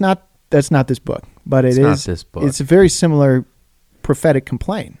 Well, that's not this book, but it's not this book. It's a very similar prophetic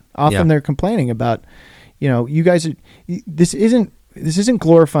complaint. Often they're complaining about, you guys are, this isn't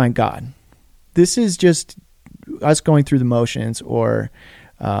glorifying God. This is just us going through the motions, or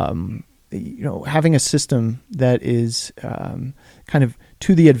having a system that is kind of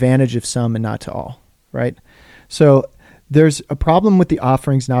to the advantage of some and not to all, right? So there's a problem with the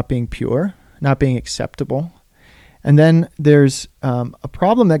offerings not being pure, not being acceptable. And then there's a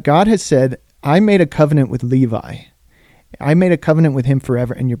problem that God has said, I made a covenant with Levi. I made a covenant with him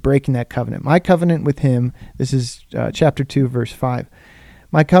forever, and you're breaking that covenant. My covenant with him, this is chapter 2, verse 5.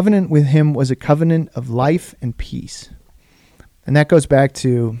 My covenant with him was a covenant of life and peace. And that goes back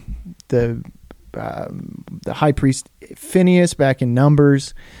to the high priest Phinehas back in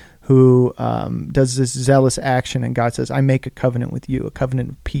Numbers, who does this zealous action, and God says, I make a covenant with you, a covenant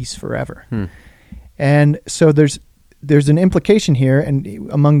of peace forever. And so there's an implication here, and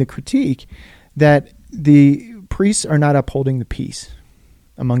among the critique, that the priests are not upholding the peace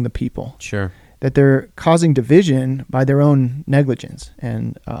among the people. Sure. That they're causing division by their own negligence,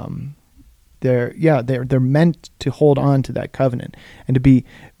 and they're meant to hold on to that covenant and to be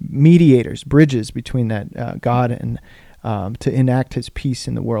mediators, bridges between that God and to enact his peace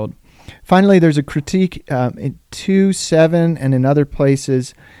in the world. Finally, there's a critique in 2:7 and in other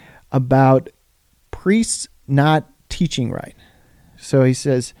places about priests not teaching right. So he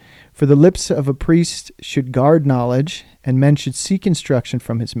says, for the lips of a priest should guard knowledge, and men should seek instruction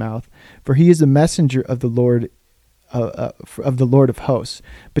from his mouth, for he is the messenger of the Lord of hosts.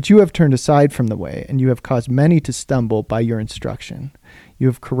 But you have turned aside from the way, and you have caused many to stumble by your instruction. You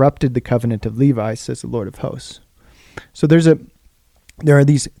have corrupted the covenant of Levi, says the Lord of hosts. So there are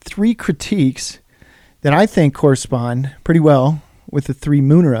these three critiques that I think correspond pretty well with the three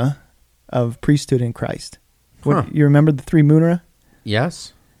munera of priesthood in Christ. You remember the three munera?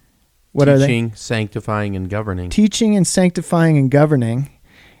 Yes. What are they? Teaching, sanctifying, and governing. Teaching and sanctifying and governing.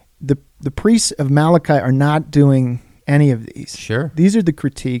 The priests of Malachi are not doing any of these. Sure. These are the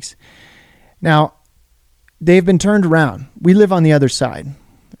critiques. Now, they've been turned around. We live on the other side,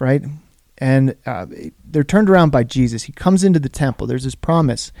 right? And they're turned around by Jesus. He comes into the temple. There's this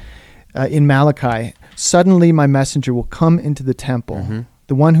promise in Malachi. Suddenly my messenger will come into the temple. Mm-hmm.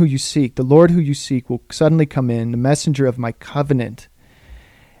 The one who you seek, the Lord who you seek will suddenly come in, the messenger of my covenant.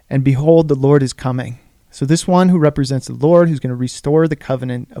 And behold, the Lord is coming. So this one who represents the Lord, who's going to restore the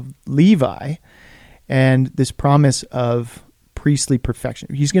covenant of Levi and this promise of priestly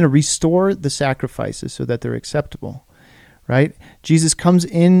perfection. He's going to restore the sacrifices so that they're acceptable, right? Jesus comes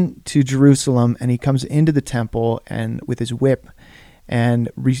into Jerusalem, and he comes into the temple and with his whip and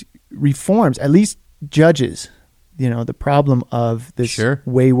reforms, at least judges, the problem of this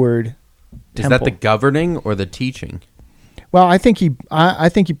wayward temple. Is that the governing or the teaching? Well, I think he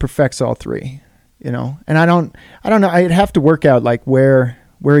perfects all three, and I don't know. I'd have to work out like where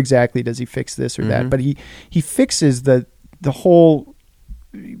exactly does he fix this or that, but he fixes the whole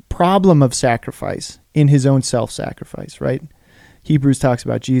problem of sacrifice in his own self-sacrifice, right? Hebrews talks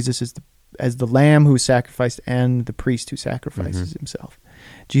about Jesus as the lamb who is sacrificed and the priest who sacrifices himself.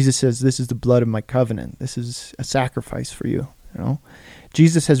 Jesus says, this is the blood of my covenant. This is a sacrifice for you.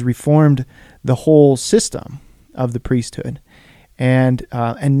 Jesus has reformed the whole system of the priesthood. And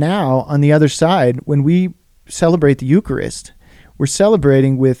now on the other side, when we celebrate the Eucharist, we're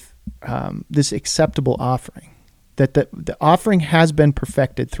celebrating with this acceptable offering, that the offering has been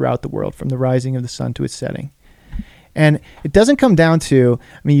perfected throughout the world from the rising of the sun to its setting. And it doesn't come down to,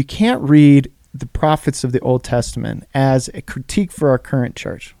 you can't read the prophets of the Old Testament as a critique for our current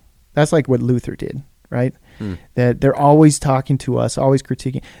church. That's like what Luther did, right? That they're always talking to us, always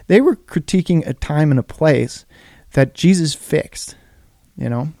critiquing. They were critiquing a time and a place that Jesus fixed,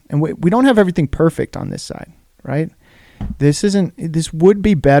 and we don't have everything perfect on this side, right? This would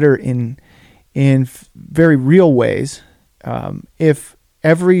be better in very real ways if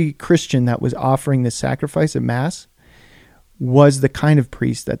every Christian that was offering this sacrifice at Mass was the kind of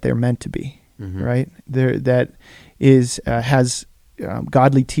priest that they're meant to be, right? That has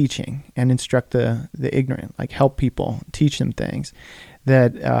godly teaching and instruct the ignorant, like help people, teach them things,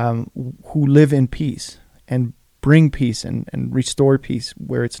 that who live in peace and bring peace and restore peace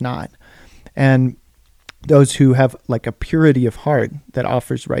where it's not, and those who have like a purity of heart that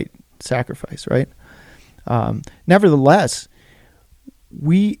offers right sacrifice, right? Nevertheless,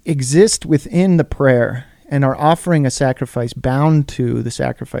 we exist within the prayer and are offering a sacrifice bound to the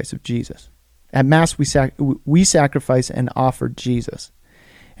sacrifice of Jesus. At Mass, we sacrifice and offer Jesus.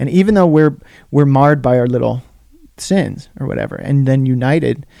 And even though we're marred by our little sins or whatever, and then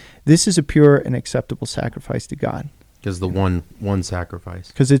united, this is a pure and acceptable sacrifice to God. Because the one sacrifice.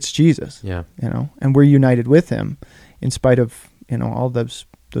 Because it's Jesus. Yeah. And we're united with him in spite of, all those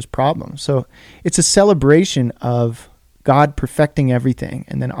problems. So it's a celebration of God perfecting everything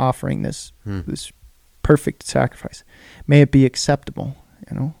and then offering this perfect sacrifice. May it be acceptable,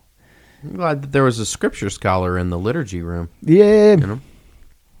 I'm glad that there was a scripture scholar in the liturgy room. Yeah.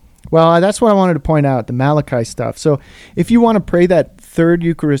 Well, that's what I wanted to point out, the Malachi stuff. So if you want to pray that third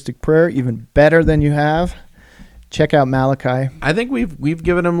Eucharistic prayer even better than you have, check out Malachi. I think we've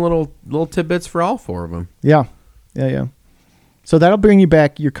given them little tidbits for all four of them. Yeah. So that'll bring you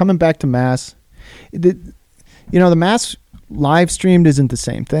back. You're coming back to Mass. The Mass live streamed isn't the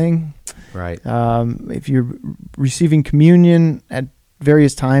same thing. Right. If you're receiving communion at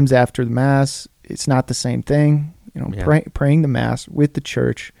various times after the Mass, it's not the same thing. Praying the Mass with the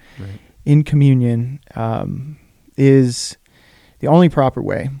church in communion is the only proper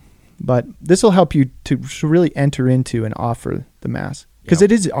way. But this will help you to really enter into and offer the Mass, because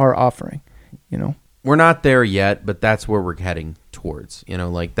it is our offering, We're not there yet, but that's where we're heading towards.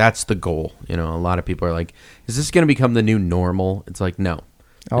 That's the goal. A lot of people are like, is this going to become the new normal? It's like, no.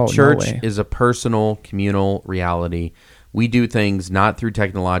 The church is a personal, communal reality. We do things not through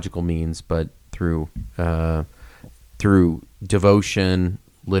technological means, but through devotion,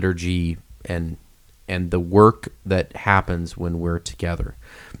 liturgy, and the work that happens when we're together.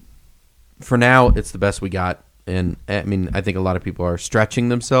 For now, it's the best we got, and I think a lot of people are stretching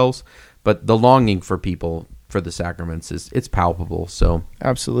themselves, but the longing for people for the sacraments it's palpable. So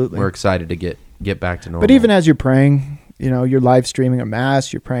absolutely, we're excited to get back to normal. But even as you're praying, you're live streaming a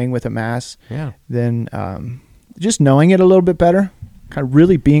Mass, you're praying with a Mass. Yeah. Then just knowing it a little bit better, kind of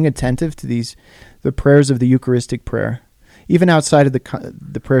really being attentive to the prayers of the Eucharistic prayer, even outside of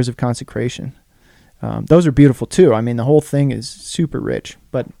the prayers of consecration. Those are beautiful too. The whole thing is super rich.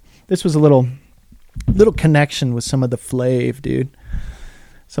 But this was a little connection with some of the flav, dude.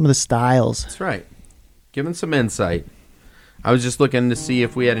 Some of the styles. That's right. Giving some insight. I was just looking to see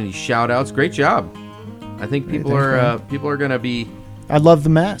if we had any shout-outs. Great job. I think people are going to be... I love the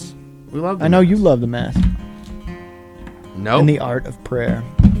Mass. We love the Mass. I know you love the Mass. No. And the art of prayer.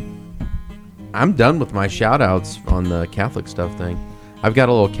 I'm done with my shout-outs on the Catholic stuff thing. I've got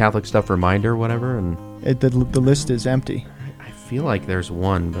a little Catholic stuff reminder, whatever, and... The list is empty. I feel like there's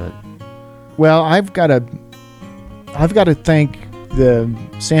one, but... Well, I've got to thank the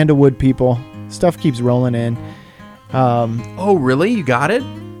Sandalwood people. Stuff keeps rolling in. Oh, really? You got it?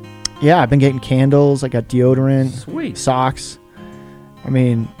 Yeah, I've been getting candles. I got deodorant. Sweet. Socks.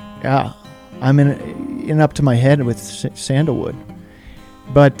 Yeah. I'm in up to my head with sandalwood.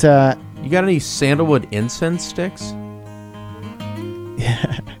 But you got any sandalwood incense sticks?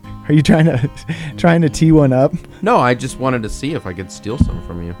 Yeah. Are you trying to tee one up? No, I just wanted to see if I could steal some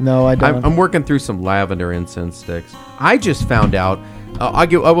from you. No, I don't. I'm working through some lavender incense sticks. I just found out. I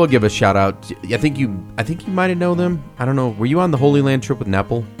will give a shout out. I think you might have known them. I don't know. Were you on the Holy Land trip with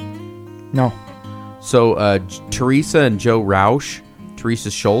Nepal? No. So Teresa and Joe Rausch,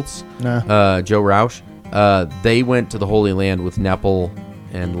 Teresa Schultz, Joe Rausch, they went to the Holy Land with Nepal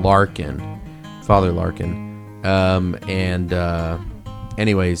and Larkin, Father Larkin,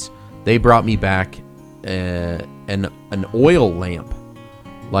 anyways, they brought me back an oil lamp,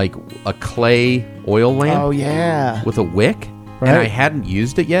 like a clay oil lamp. Oh yeah, with a wick. Right. And I hadn't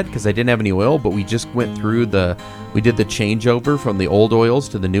used it yet because I didn't have any oil, but we just went through we did the changeover from the old oils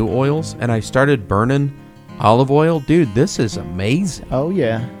to the new oils, and I started burning olive oil. Dude, this is amazing. Oh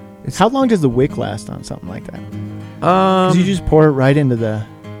yeah. How long does the wick last on something like that? 'Cause you just pour it right into the...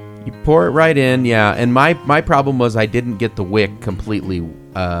 You pour it right in, yeah. And my problem was I didn't get the wick completely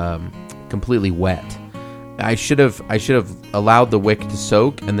wet. I should have allowed the wick to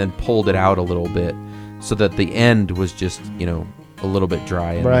soak and then pulled it out a little bit so that the end was just, a little bit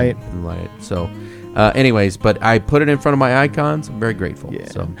dry and, right. And light. So, anyways, but I put it in front of my icons. I'm very grateful. Yeah.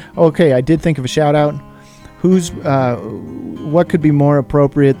 So. Okay, I did think of a shout out. What could be more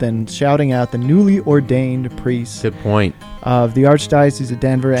appropriate than shouting out the newly ordained priests? Good point. Of the Archdiocese of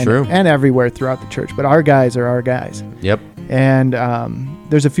Denver and everywhere throughout the church. But our guys are our guys. Yep. And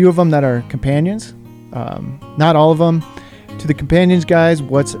there's a few of them that are companions. Not all of them. To the companions guys,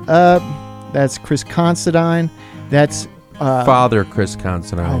 what's up? That's Chris Considine. That's Father Chris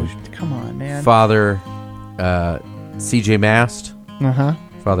Considine. Oh, come on, man. Father CJ Mast. Uh-huh.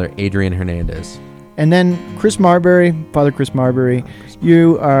 Father Adrian Hernandez. And then Chris Marbury, Father Chris Marbury.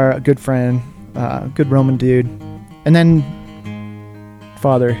 You are a good friend, good Roman dude. And then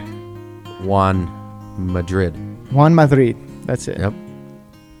Father Juan Madrid. That's it. Yep.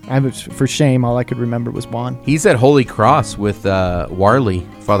 For shame, all I could remember was Juan. He's at Holy Cross with Warley,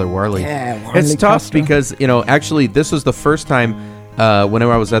 Father Warley. Yeah, Warley it's tough Costa. because, actually this was the first time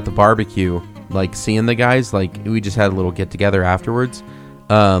whenever I was at the barbecue, like seeing the guys, like we just had a little get together afterwards.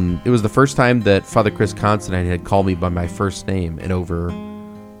 It was the first time that Father Chris Considine had called me by my first name in over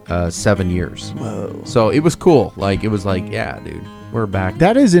 7 years. Whoa. So it was cool. Like, it was like, yeah, dude, we're back.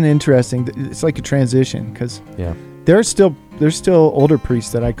 That is an interesting, it's like a transition because yeah. There's still older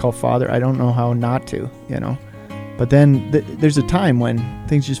priests that I call Father. I don't know how not to, But then there's a time when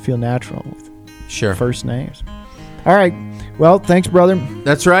things just feel natural with first names. All right. Well, thanks, brother.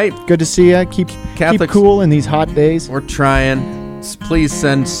 That's right. Good to see you. Keep cool in these hot days. We're trying. Please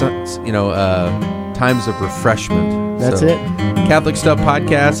send some, times of refreshment That's it. Catholic Stuff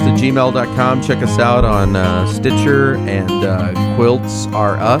Podcast at gmail.com. Check us out on Stitcher and Quilts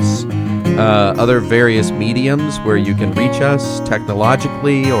Are Us. Other various mediums where you can reach us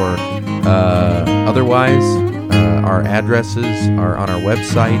technologically or otherwise. Our addresses are on our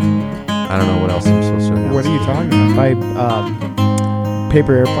website. I don't know what else I'm supposed to announce. What are you talking about? By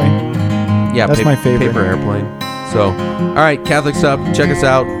Paper Airplane? Yeah, that's my favorite. Paper Airplane. So, all right, Catholic Stuff. Check us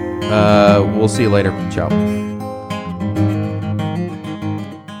out. We'll see you later. Ciao.